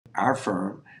our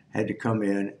firm had to come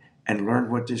in and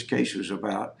learn what this case was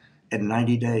about in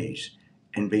 90 days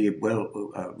and be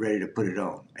ready to put it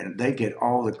on. And they get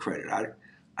all the credit.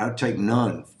 I'd take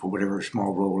none for whatever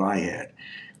small role I had.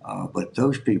 But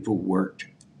those people worked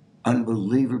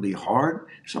unbelievably hard,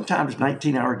 sometimes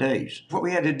 19-hour days. What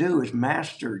we had to do is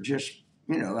master just,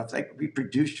 I think we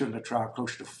produced during the trial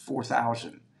close to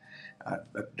 4,000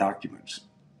 documents.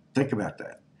 Think about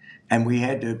that. And we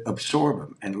had to absorb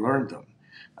them and learn them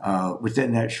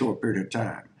within that short period of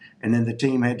time. And then the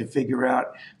team had to figure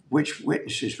out which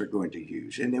witnesses we're going to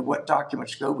use and then what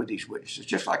documents go with these witnesses.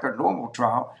 Just like a normal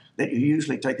trial that you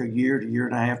usually take a year to year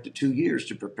and a half to 2 years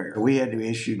to prepare. We had to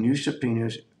issue new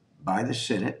subpoenas by the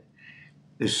Senate.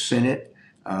 The Senate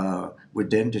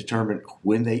would then determine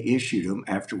when they issued them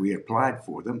after we applied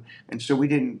for them. And so we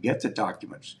didn't get the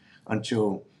documents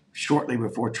until shortly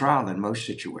before trial in most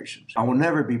situations. I will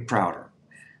never be prouder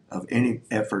of any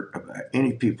effort of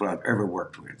any people I've ever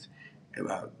worked with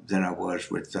than I was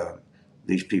with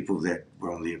these people that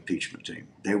were on the impeachment team.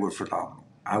 They were phenomenal.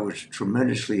 I was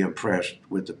tremendously impressed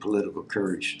with the political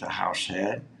courage the House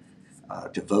had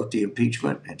to vote the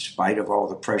impeachment in spite of all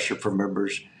the pressure from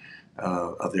members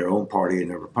of their own party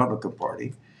and the Republican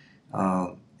Party.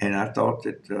 And I thought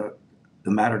that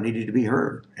the matter needed to be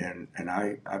heard. And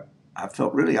I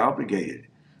felt really obligated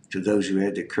to those who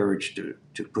had the courage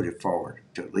to put it forward,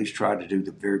 to at least try to do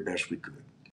the very best we could.